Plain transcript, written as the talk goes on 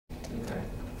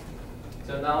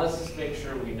So now let's just make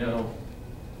sure we know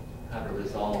how to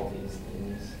resolve these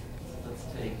things. Let's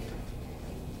take,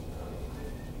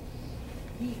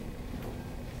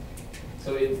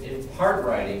 so in part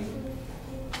writing,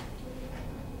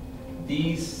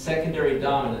 these secondary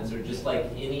dominants are just like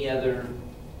any other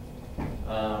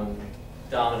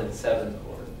dominant seventh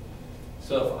chord.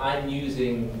 So if I'm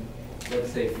using,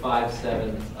 let's say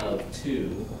 5/7 of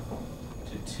 2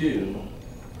 to 2,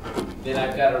 then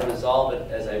I've got to resolve it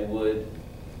as I would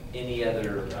any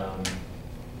other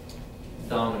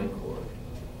dominant chord.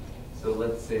 So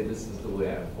let's say this is the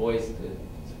way I voiced it.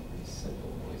 It's a pretty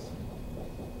simple voicing.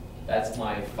 That's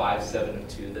my 5/7 of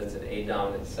 2. That's an A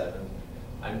dominant 7.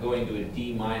 I'm going to a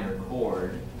D minor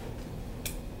chord.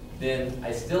 Then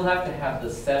I still have to have the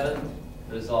 7th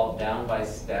resolved down by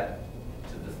step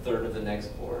to the 3rd of the next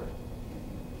chord.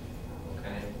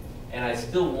 Okay? And I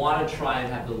still want to try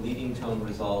and have the leading tone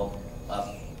resolved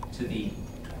up to the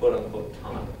quote-unquote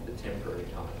tonic, the temporary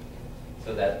tonic.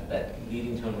 So that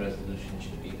leading tone resolution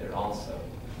should be there also.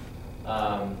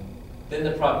 Then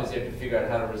the problem is you have to figure out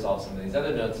how to resolve some of these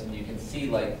other notes, and you can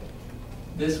see like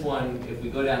this one, if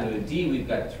we go down to a D, we've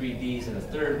got 3 Ds and a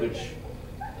third, which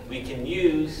we can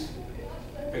use.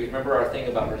 Remember our thing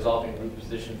about resolving root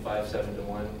position 5/7 to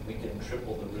 1? We can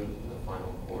triple the root in the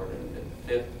final chord, and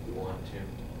fifth if we want to.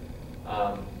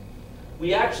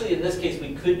 We actually, in this case,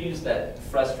 we could use that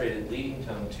frustrated leading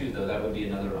tone too, though that would be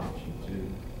another option too.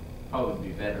 Probably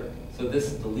be better. So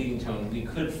this is the leading tone. We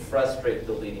could frustrate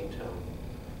the leading tone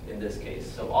in this case.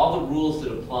 So all the rules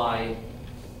that apply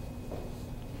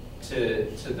to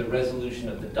the resolution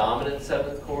of the dominant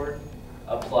 7th chord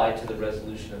apply to the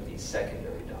resolution of these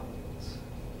secondary dominants.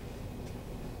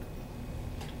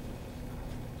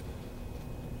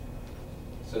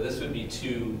 So this would be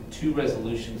two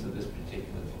resolutions of this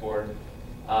particular chord.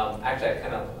 Actually,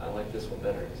 I like this one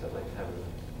better because I'd like to have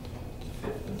a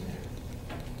 5th in there.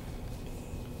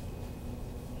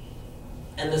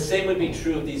 And the same would be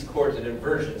true of these chords in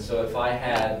inversion. So if I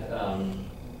had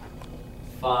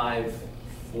 5,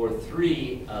 4,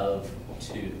 3 of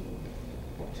 2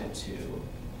 to 2,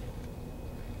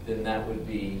 then that would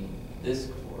be this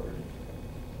chord.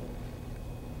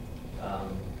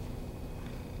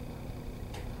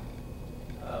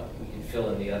 We can fill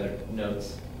in the other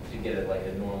notes to get it like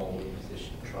a normal root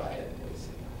position triad,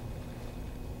 basically.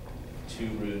 2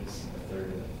 roots, a third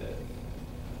and a fifth.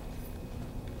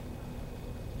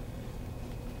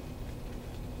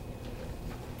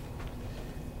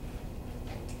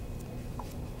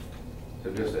 So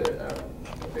just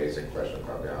a basic question,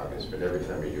 probably obvious, but every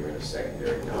time you're doing a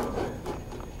secondary dominant,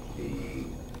 the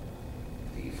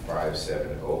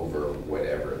 5/7 over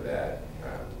whatever that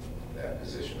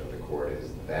position of the chord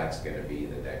is, that's going to be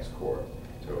the next chord.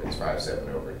 So if it's 5/7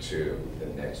 over 2, the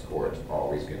next chord's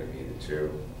always going to be the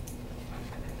 2.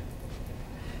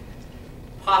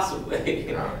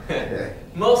 Possibly. Oh.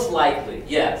 Most likely,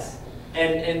 yes.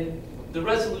 And the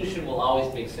resolution will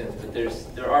always make sense, but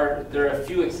there are a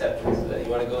few exceptions to that.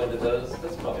 You want to go into those?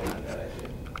 That's probably not a bad idea.